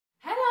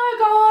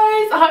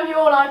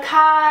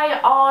okay?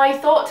 I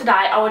thought today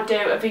I would do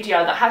a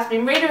video that has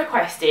been really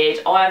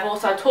requested. I have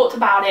also talked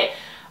about it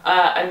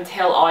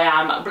until I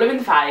am blue in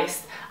the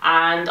face,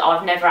 and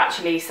I've never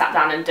actually sat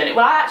down and done it.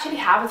 Well, I actually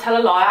have, I tell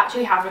a lie, I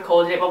actually have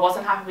recorded it, but I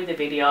wasn't happy with the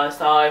video,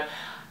 so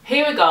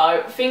here we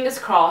go. Fingers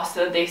crossed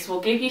that this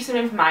will give you some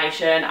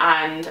information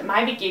and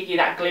maybe give you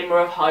that glimmer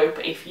of hope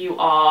if you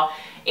are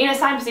in the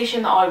same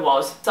position that I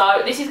was.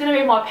 So this is going to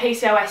be my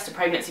PCOS to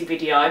pregnancy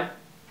video.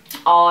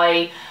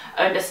 I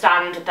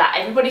understand that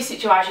everybody's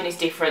situation is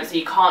different, so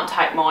you can't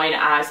take mine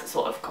as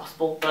sort of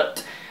gospel,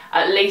 but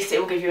at least it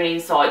will give you an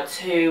insight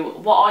to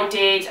what I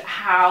did,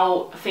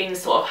 how things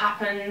sort of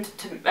happened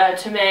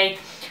to me,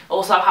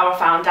 also how I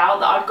found out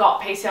that I've got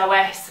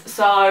PCOS.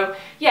 So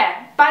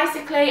yeah,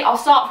 basically I'll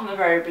start from the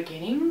very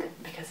beginning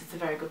because it's a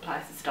very good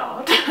place to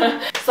start.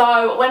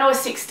 So when I was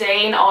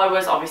 16, I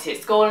was obviously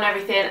at school and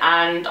everything,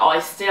 and I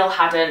still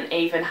hadn't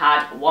even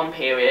had one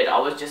period. I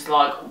was just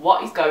like,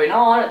 what is going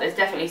on? There's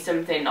definitely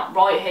something not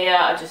right here.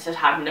 I just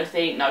had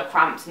nothing, no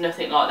cramps,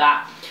 nothing like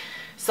that.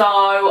 So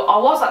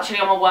I was actually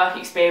on my work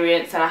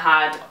experience and I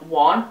had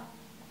one,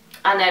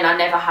 and then I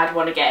never had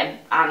one again,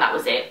 and that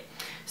was it.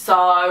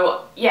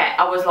 So yeah,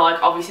 I was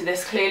like, obviously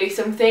there's clearly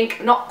something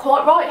not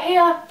quite right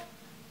here,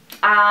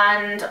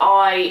 and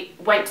I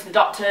went to the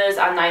doctors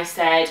and they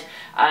said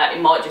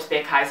it might just be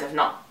a case of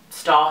not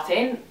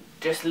starting,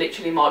 just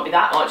literally might be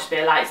that, might just be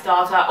a late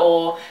starter,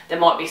 or there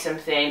might be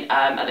something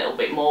a little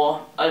bit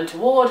more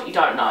untoward, you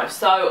don't know.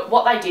 So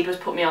what they did was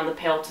put me on the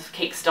pill to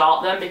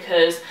kick-start them,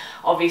 because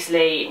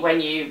obviously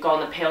when you go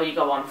on the pill you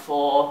go on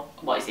for,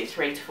 what is it,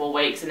 3 to 4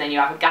 weeks, and then you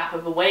have a gap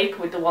of a week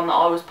with the one that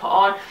I was put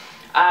on.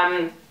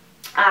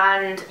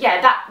 And yeah,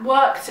 that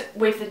worked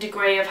with the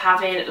degree of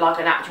having like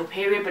an actual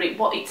period,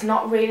 but it's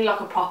not really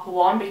like a proper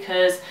one,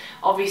 because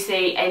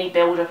obviously any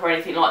build-up or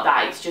anything like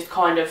that, it's just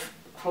kind of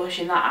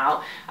flushing that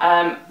out.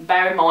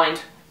 Bear in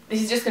mind,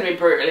 this is just going to be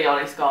brutally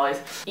honest,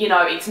 guys, you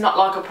know, it's not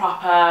like a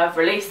proper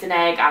release an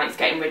egg and it's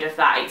getting rid of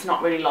that. It's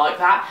not really like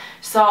that.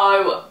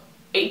 So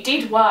it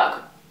did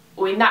work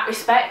in that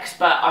respect,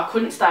 but I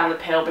couldn't stay on the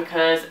pill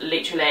because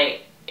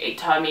literally it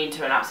turned me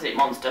into an absolute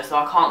monster, so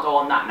I can't go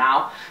on that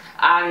now.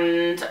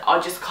 And I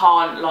just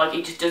can't, like,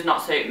 it just does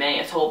not suit me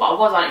at all. But I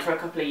was on it for a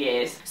couple of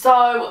years.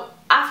 So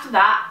after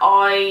that,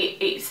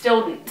 it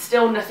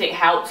still nothing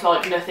helped,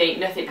 like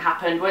nothing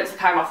happened. Once I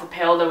came off the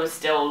pill, there was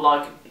still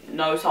like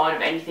no sign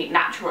of anything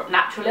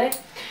naturally.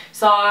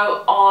 So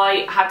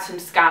I had some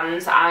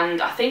scans,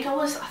 and I think I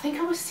was I don't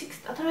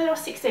know whether I was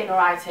 16 or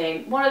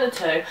 18, one of the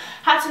two.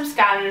 Had some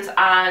scans,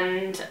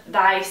 and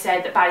they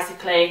said that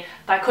basically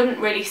they couldn't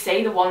really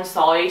see the one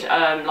side,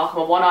 like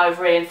my one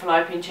ovary and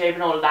fallopian tube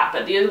and all of that,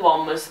 but the other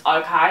one was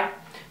okay.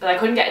 But they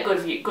couldn't get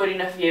a good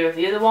enough view of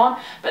the other one.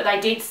 But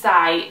they did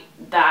say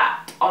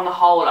that on the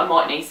whole I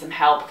might need some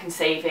help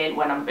conceiving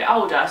when I'm a bit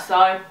older.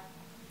 So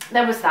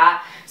there was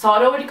that. So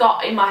I'd already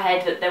got in my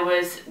head that there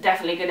was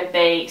definitely going to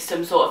be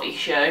some sort of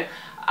issue.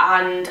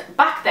 And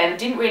back then I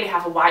didn't really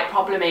have a weight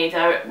problem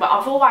either. But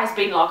I've always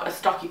been like a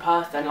stocky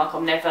person. Like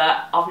I've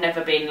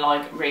never been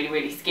like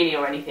really skinny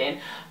or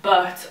anything.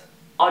 But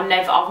I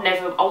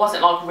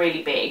wasn't like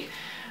really big.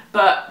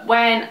 But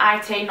when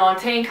 18,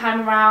 19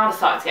 came around, I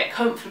started to get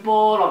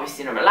comfortable,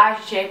 obviously in a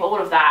relationship, all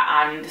of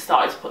that, and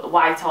started to put the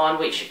weight on,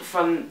 which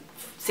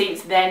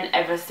since then,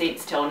 ever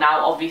since till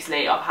now,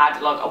 obviously I've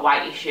had like a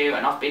weight issue,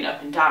 and I've been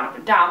up and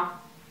down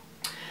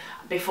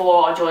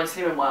before I joined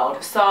Slimming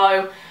World.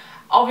 So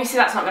obviously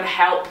that's not going to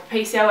help.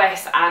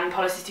 PCOS and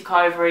polycystic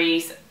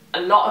ovaries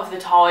a lot of the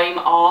time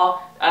are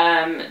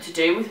to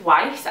do with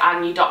weight,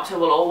 and your doctor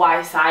will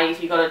always say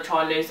if you've got to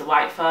try and lose the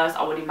weight first,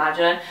 I would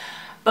imagine.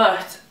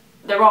 But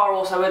there are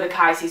also other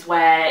cases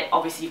where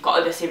obviously you've got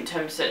other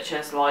symptoms, such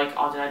as like,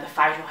 I don't know, the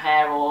facial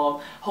hair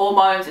or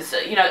hormones,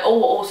 you know,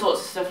 all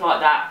sorts of stuff like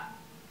that.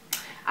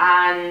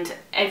 And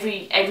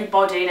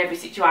everybody and every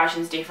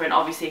situation is different.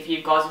 Obviously if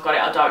you guys have got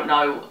it, I don't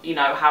know, you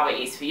know, how it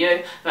is for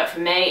you, but for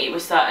me it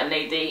was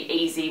certainly the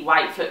easy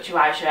weight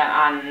fluctuation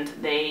and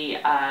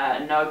the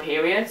no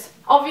periods.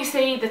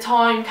 Obviously the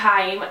time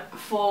came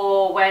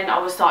for when I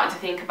was starting to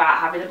think about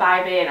having a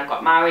baby, and I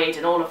got married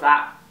and all of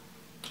that.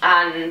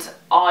 And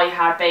I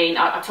had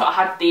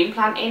the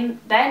implant in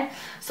then,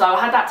 so I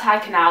had that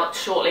taken out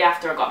shortly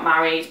after I got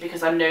married,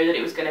 because I knew that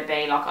it was going to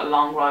be like a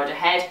long road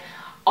ahead.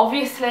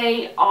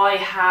 Obviously I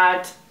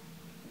had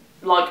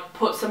like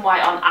put some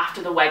weight on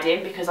after the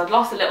wedding, because I'd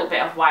lost a little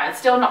bit of weight. I'd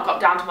still not got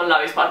down to my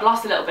lowest, but I'd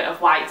lost a little bit of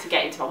weight to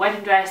get into my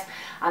wedding dress.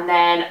 And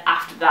then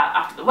after that,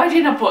 after the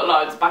wedding, I put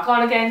loads back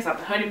on again because I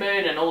had the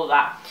honeymoon and all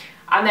that.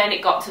 And then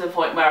it got to the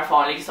point where I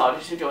finally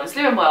decided to join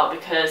Slimming World,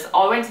 because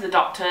I went to the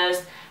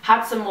doctors,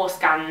 had some more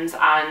scans,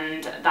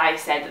 and they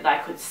said that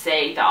they could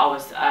see that I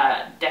was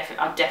I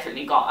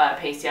definitely got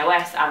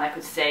PCOS, and they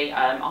could see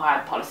I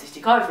had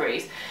polycystic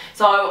ovaries.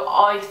 So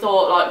I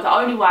thought, like, the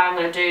only way I'm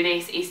going to do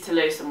this is to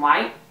lose some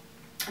weight.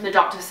 And the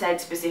doctor said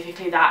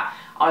specifically that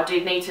I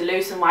did need to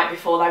lose some weight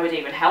before they would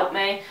even help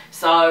me.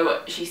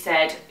 So she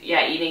said,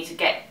 yeah, you need to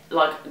get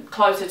like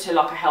closer to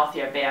like a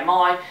healthier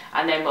BMI,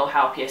 and then we'll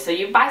help you. So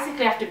you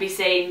basically have to be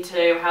seen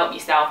to help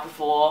yourself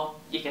before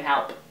you can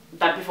help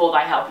before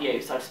they help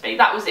you, so to speak.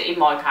 That was it in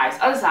my case.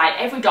 As I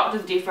say, every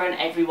doctor's different,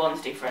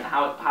 everyone's different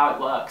how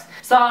it works.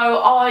 So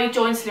I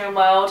joined Slimming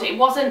World. It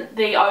wasn't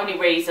the only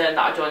reason that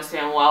I joined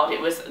Slimming World. It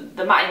was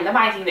the main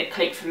thing that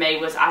clicked for me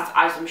was, as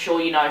I'm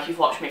sure you know if you've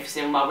watched me for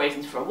Slimming World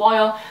reasons for a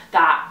while,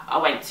 that I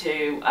went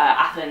to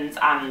Athens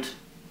and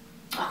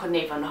I couldn't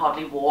even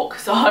hardly walk.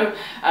 So,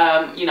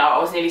 you know, I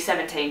was nearly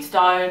 17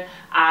 stone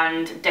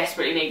and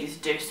desperately needed to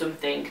do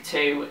something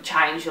to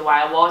change the way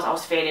I was. I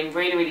was feeling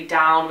really, really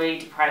down, really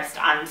depressed,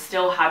 and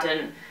still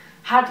hadn't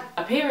had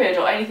a period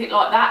or anything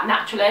like that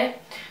naturally.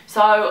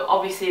 So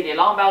obviously the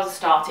alarm bells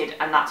started,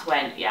 and that's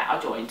when, yeah, I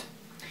joined.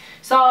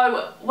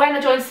 So when I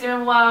joined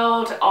Slimming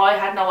World, I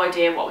had no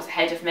idea what was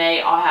ahead of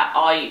me.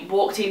 I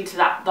walked into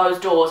those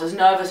doors as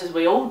nervous as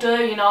we all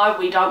do, you know.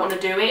 We don't want to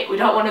do it, we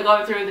don't want to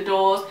go through the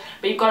doors,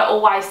 but you've got to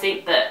always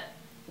think that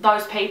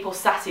those people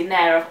sat in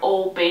there have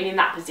all been in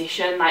that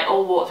position. They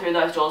all walked through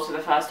those doors for the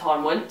first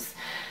time once,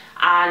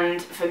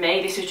 and for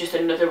me this was just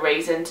another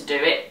reason to do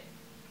it.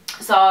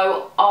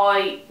 So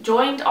I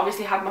joined,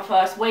 obviously had my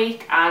first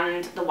week,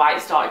 and the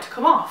weight started to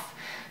come off.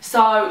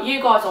 So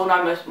you guys all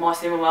know my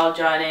Slimming World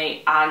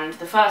journey, and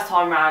the first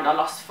time round I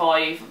lost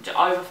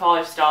over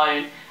 5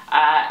 stone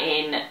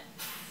in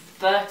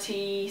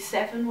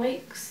 37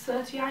 weeks,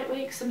 38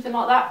 weeks, something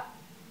like that.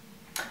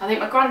 I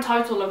think my grand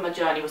total of my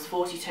journey was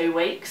 42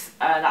 weeks,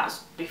 that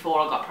was before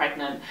I got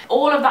pregnant.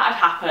 All of that had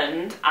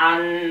happened,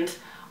 and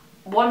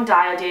one day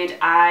I did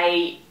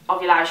a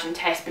ovulation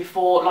test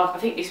before, like I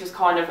think this was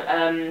kind of,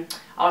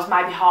 I was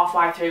maybe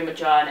halfway through my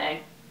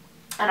journey.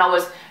 And I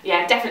was,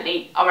 yeah,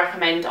 definitely I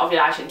recommend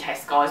ovulation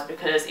tests, guys,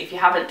 because if you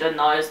haven't done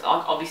those,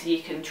 like obviously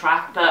you can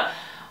track, but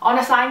on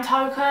the same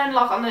token,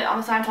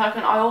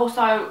 I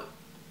also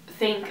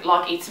think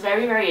like it's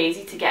very, very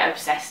easy to get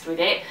obsessed with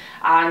it,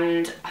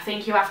 and I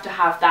think you have to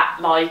have that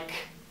like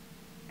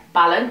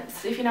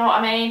balance, if you know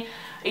what I mean.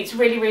 It's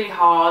really, really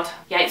hard.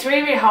 Yeah, it's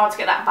really, really hard to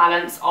get that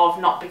balance of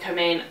not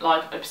becoming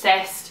like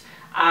obsessed,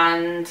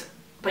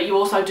 but you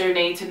also do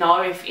need to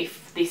know if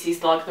this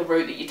is like the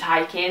route that you're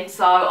taking.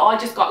 So I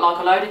just got like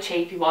a load of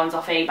cheapy ones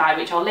off eBay,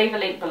 which I'll leave a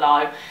link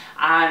below,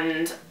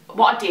 and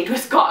what I did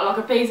was got like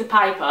a piece of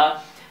paper,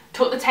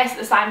 took the test at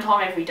the same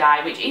time every day,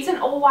 which isn't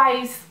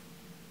always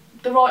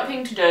the right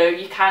thing to do.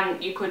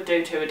 You could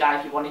do 2 a day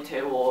if you wanted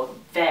to, or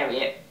vary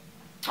it.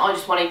 I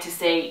just wanted to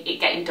see it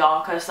getting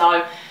darker,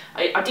 so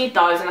I did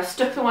those, and I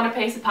stuck them on a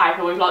piece of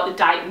paper with like the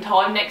date and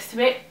time next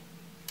to it.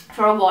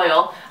 For a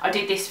while, I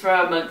did this for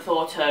a month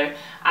or 2,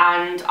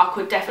 and I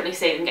could definitely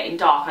see them getting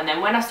dark. And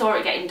then when I saw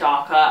it getting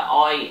darker,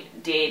 I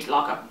did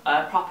like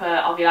a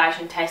proper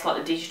ovulation test, like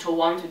the digital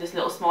ones with this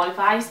little smiley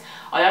face.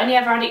 I only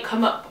ever had it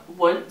come up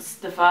once,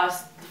 the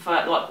first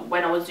like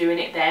when I was doing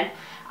it then,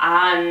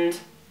 and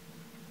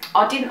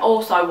I didn't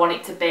also want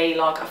it to be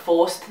like a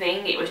forced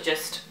thing. It was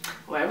just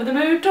wherever the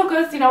mood took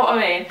us, you know what I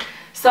mean.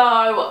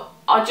 So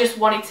I just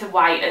wanted to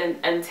wait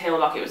until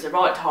like it was the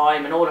right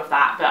time and all of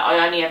that, but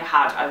I only ever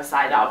had, as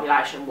I say, that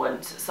ovulation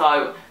once.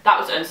 So that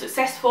was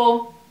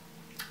unsuccessful,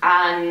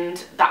 and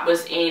that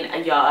was in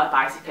a year,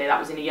 basically. That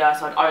was in a year,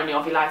 so I'd only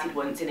ovulated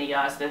once in a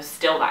year, so there's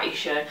still that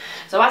issue.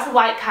 So as the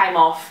weight came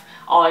off,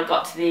 I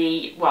got to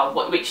the,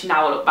 well, which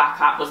now I look back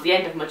at was the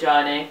end of my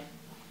journey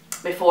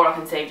before I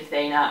conceived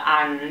Athena,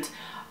 and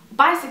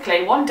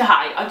basically one day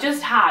I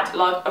just had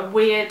like a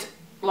weird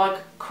like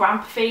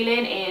cramp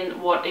feeling in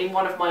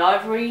one of my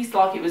ovaries,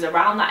 like it was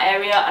around that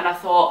area, and I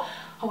thought,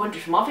 I wonder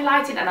if I'm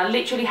ovulating, and I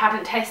literally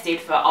hadn't tested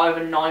for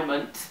over 9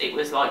 months. It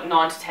was like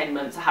 9 to 10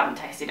 months I hadn't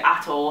tested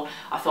at all.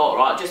 I thought,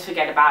 right, just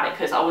forget about it,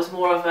 because I was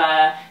more of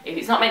a, if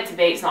it's not meant to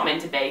be, it's not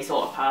meant to be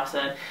sort of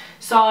person.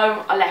 So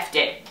I left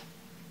it.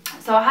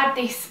 So I had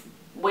this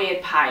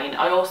weird pain.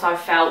 I also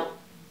felt,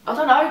 I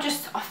don't know,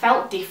 just I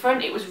felt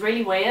different. It was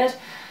really weird,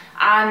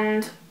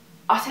 and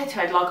I said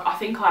to Ed, like, I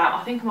think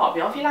I might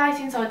be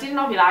ovulating. So I did an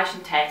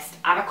ovulation test,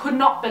 and I could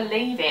not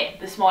believe it.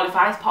 The smiley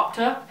face popped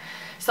up.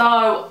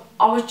 So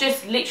I was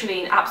just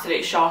literally in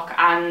absolute shock,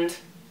 and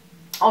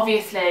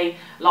obviously,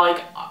 like,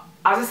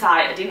 as I say,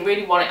 I didn't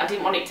really want it. I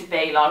didn't want it to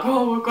be like,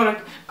 oh, we're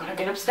gotta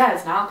get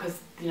upstairs now because,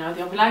 you know,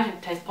 the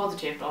ovulation test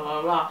positive, blah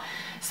blah blah.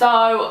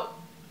 So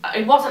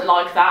it wasn't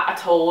like that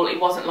at all. It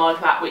wasn't like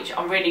that, which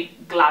I'm really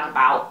glad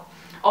about.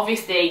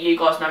 Obviously, you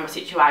guys know my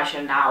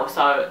situation now,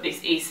 so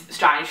this is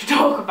strange to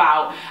talk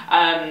about,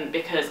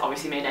 because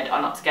obviously me and Ed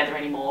are not together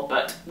anymore,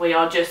 but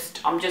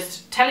I'm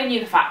just telling you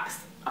the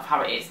facts of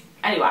how it is.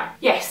 Anyway,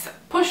 yes,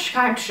 push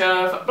came to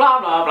shove, blah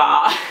blah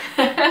blah,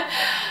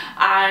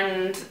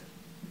 and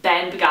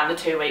then began the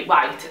 2-week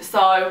wait.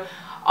 So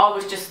I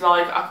was just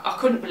like, I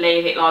couldn't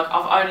believe it. Like,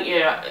 I've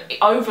only,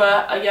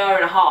 over a year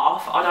and a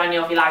half, I'd only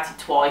ovulated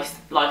twice.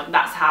 Like,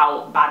 that's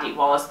how bad it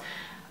was.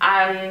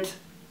 And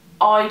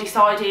I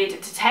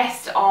decided to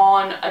test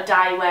on a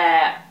day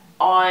where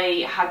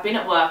I had been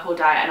at work all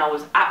day and I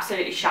was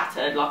absolutely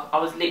shattered. Like, I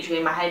was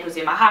literally, my head was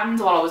in my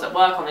hands while I was at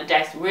work on the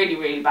desk, really,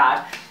 really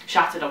bad.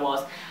 Shattered I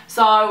was.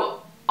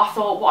 So I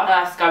thought, what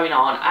on earth's going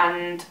on?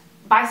 And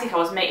basically I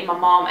was meeting my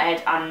mum,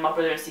 Ed, and my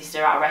brother and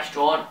sister at a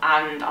restaurant,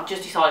 and I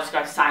just decided to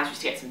go to Sainsbury's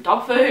to get some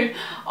dog food.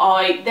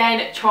 I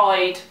then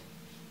tried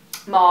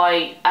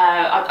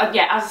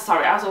as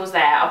I was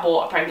there, I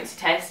bought a pregnancy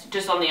test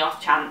just on the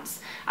off chance,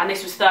 and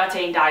this was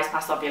 13 days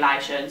past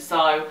ovulation.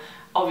 So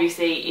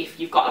obviously if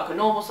you've got like a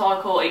normal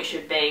cycle, it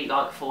should be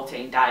like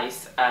 14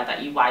 days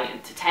that you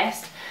wait to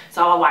test.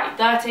 So I waited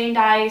 13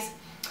 days,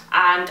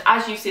 and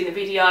as you've seen the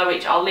video,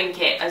 which I'll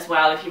link it as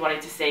well if you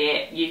wanted to see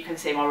it, you can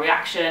see my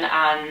reaction.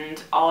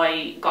 And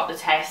I got the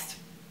test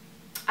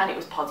and it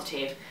was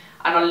positive,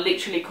 and I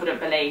literally couldn't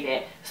believe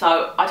it.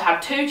 So I'd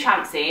had 2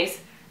 chances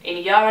in a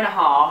year and a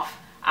half,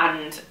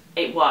 and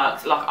it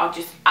worked. Like,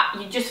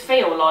 you just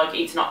feel like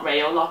it's not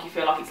real, like you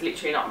feel like it's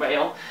literally not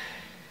real.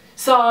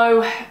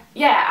 So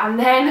yeah, and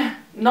then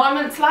 9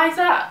 months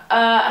later,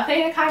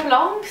 Athena came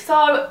along.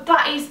 So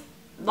that is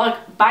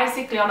like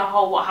basically on a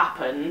whole what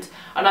happened.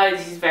 I know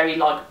this is very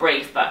like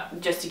brief,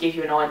 but just to give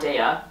you an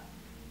idea.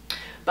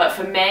 But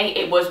for me,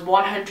 it was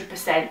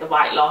 100% the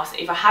weight loss.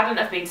 If I hadn't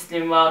have been to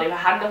Slim World, if I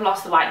hadn't have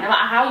lost the weight, no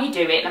matter how you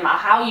do it, no matter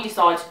how you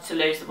decide to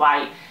lose the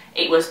weight,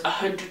 it was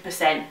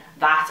 100%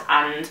 that.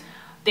 And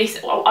this,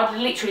 I'd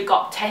literally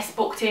got tests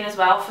booked in as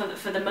well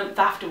for the month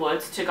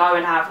afterwards to go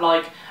and have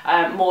like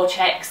more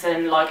checks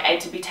and like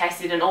egg to be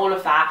tested and all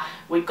of that.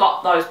 We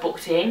got those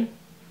booked in,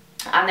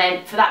 and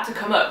then for that to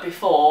come up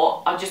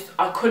before,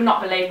 I could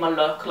not believe my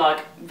luck.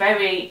 Like,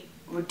 very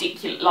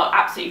ridiculous, like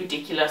absolutely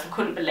ridiculous. I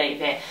couldn't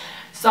believe it.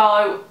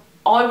 So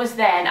I was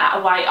then at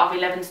a weight of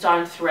 11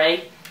 stone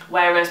 3,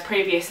 whereas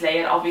previously,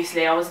 and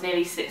obviously I was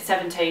nearly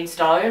 17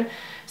 stone.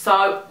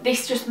 So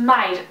this just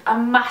made a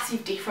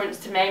massive difference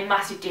to me,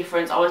 massive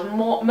difference. I was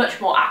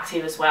much more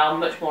active as well,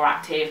 much more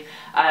active,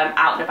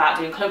 out and about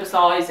doing club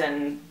size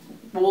and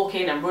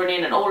walking and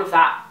running and all of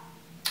that,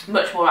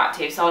 much more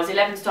active. So I was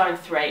 11 stone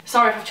 3.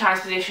 Sorry if I've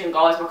changed position,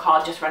 guys, my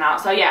card just ran out.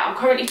 So yeah, I'm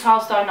currently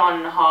 12 stone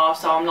 9.5,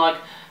 so I'm like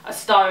a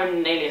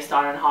stone, nearly a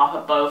stone and a half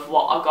above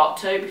what I got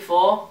to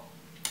before.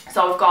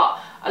 So I've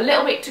got a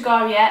little bit to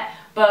go yet,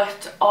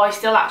 but I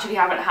still actually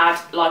haven't had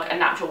like a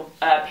natural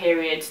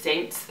period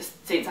since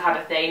I had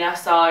Athena.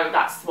 So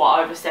that's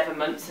what, over 7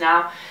 months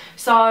now.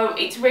 So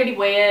it's really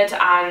weird,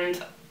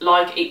 and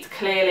like, it's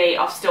clearly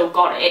I've still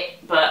got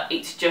it, but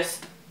it's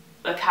just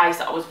a case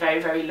that I was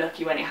very, very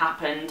lucky when it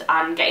happened.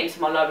 And getting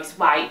to my lowest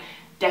weight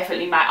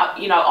definitely made,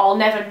 you know, I'll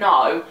never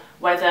know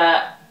whether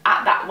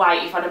at that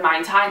weight, if I'd have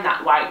maintained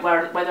that weight,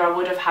 whether I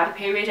would have had a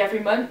period every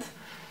month.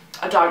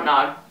 I don't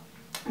know.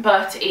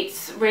 But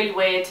it's really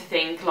weird to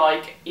think,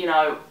 like, you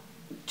know,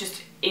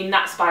 just in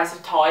that space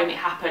of time it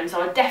happened. So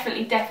I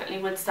definitely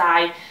would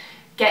say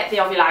get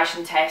the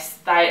ovulation tests.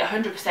 They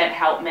 100%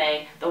 helped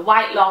me. The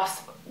weight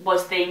loss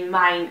was the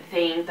main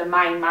thing, the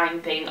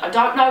main thing. I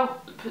don't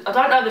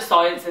know the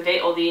science of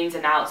it or the ins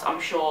and outs. I'm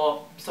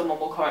sure someone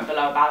will comment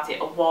below about it,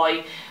 or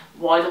why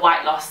the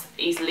weight loss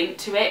is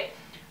linked to it.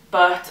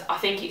 But I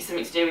think it's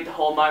something to do with the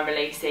hormone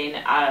releasing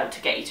to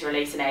get you to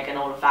release an egg and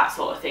all of that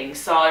sort of thing.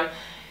 So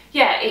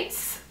yeah,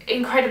 it's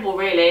incredible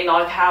really,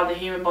 like how the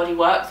human body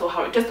works, or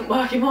how it doesn't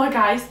work in my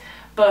case.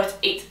 But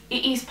it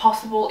is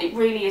possible. It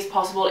really is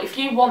possible. If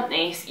you want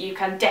this, you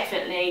can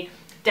definitely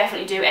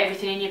do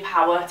everything in your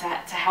power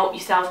to help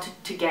yourself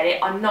to get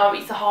it. I know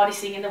it's the hardest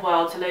thing in the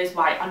world to lose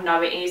weight. I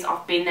know it is.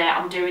 I've been there.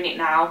 I'm doing it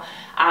now,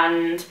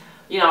 and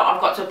you know,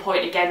 I've got to a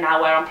point again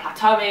now where I'm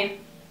plateauing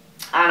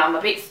and I'm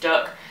a bit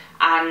stuck.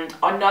 And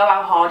I know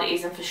how hard it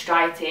is and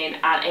frustrating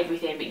and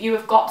everything, but you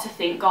have got to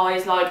think,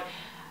 guys, like,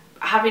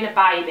 having a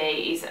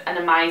baby is an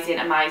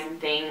amazing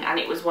thing. And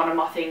it was one of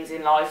my things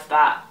in life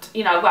that,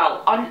 you know,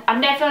 well, I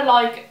never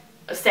like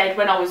said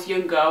when I was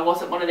younger, I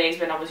wasn't one of these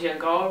when I was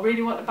younger, oh, I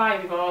really want a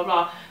baby, blah blah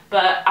blah.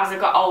 But as I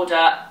got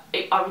older,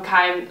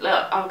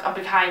 I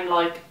became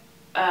like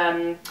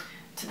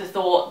to the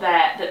thought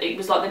that it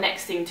was like the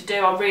next thing to do.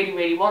 I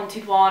really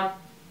wanted one,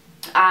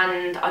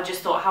 and I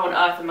just thought, how on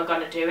earth am I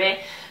going to do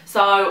it?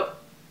 So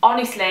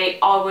honestly,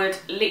 I would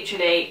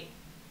literally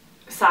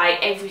say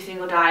every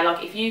single day,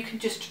 like, if you can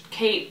just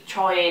keep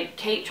trying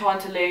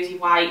to lose your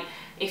weight,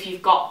 if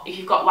you've got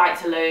weight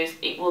to lose,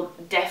 it will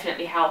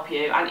definitely help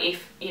you. And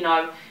if, you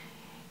know,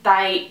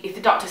 if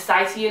the doctors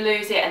say to you,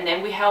 lose it, and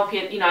then we help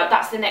you, you know,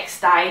 that's the next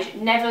stage.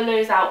 Never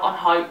lose out on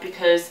hope,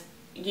 because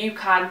you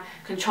can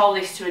control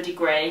this to a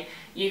degree.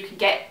 You can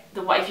get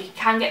the weight, if you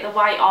can get the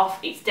weight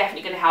off, it's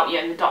definitely going to help you,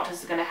 and the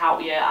doctors are going to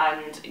help you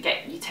and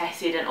get you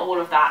tested and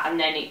all of that. And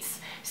then it's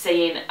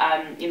seeing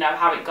you know,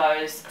 how it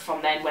goes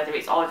from then, whether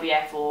it's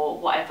IVF or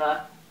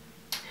whatever.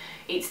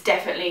 It's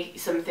definitely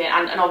something.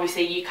 And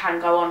obviously you can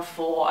go on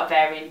for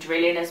ovarian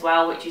drilling as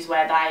well, which is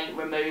where they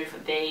remove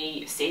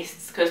the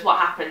cysts. Because what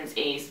happens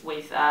is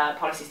with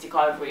polycystic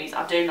ovaries,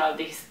 I do know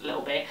this a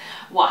little bit,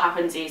 what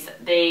happens is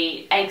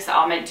the eggs that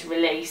are meant to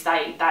release,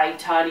 they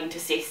turn into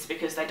cysts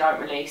because they don't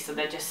release, so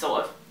they're just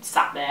sort of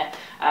sat there,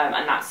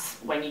 and that's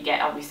when you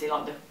get obviously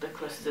like the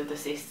clusters of the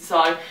cysts.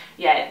 So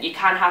yeah, you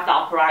can have that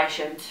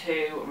operation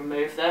to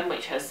remove them,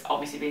 which has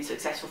obviously been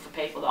successful for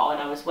people that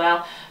I know as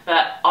well.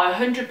 But I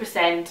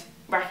 100%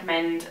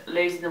 recommend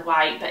losing the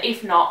weight. But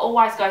if not,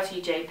 always go to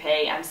your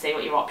GP and see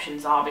what your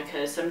options are,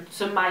 because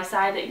some may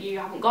say that you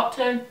haven't got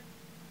to,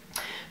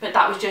 but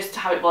that was just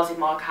how it was in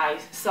my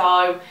case.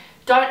 So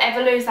Don't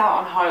ever lose out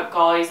on hope,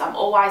 guys. I'm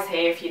always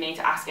here if you need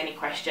to ask any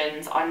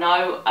questions. I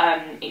know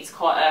it's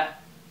quite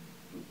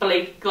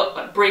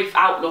a brief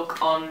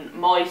outlook on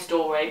my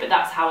story, but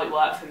that's how it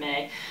worked for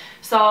me.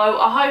 So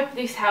I hope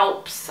this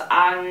helps,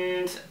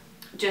 and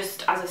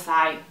just as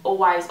I say,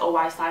 always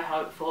stay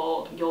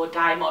hopeful. Your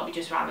day might be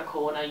just around the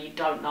corner, you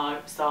don't know.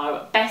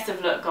 So best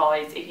of luck,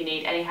 guys. If you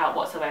need any help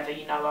whatsoever,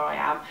 you know where I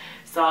am.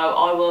 So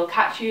I will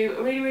catch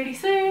you really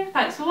soon.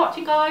 Thanks for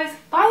watching, guys.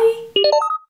 Bye.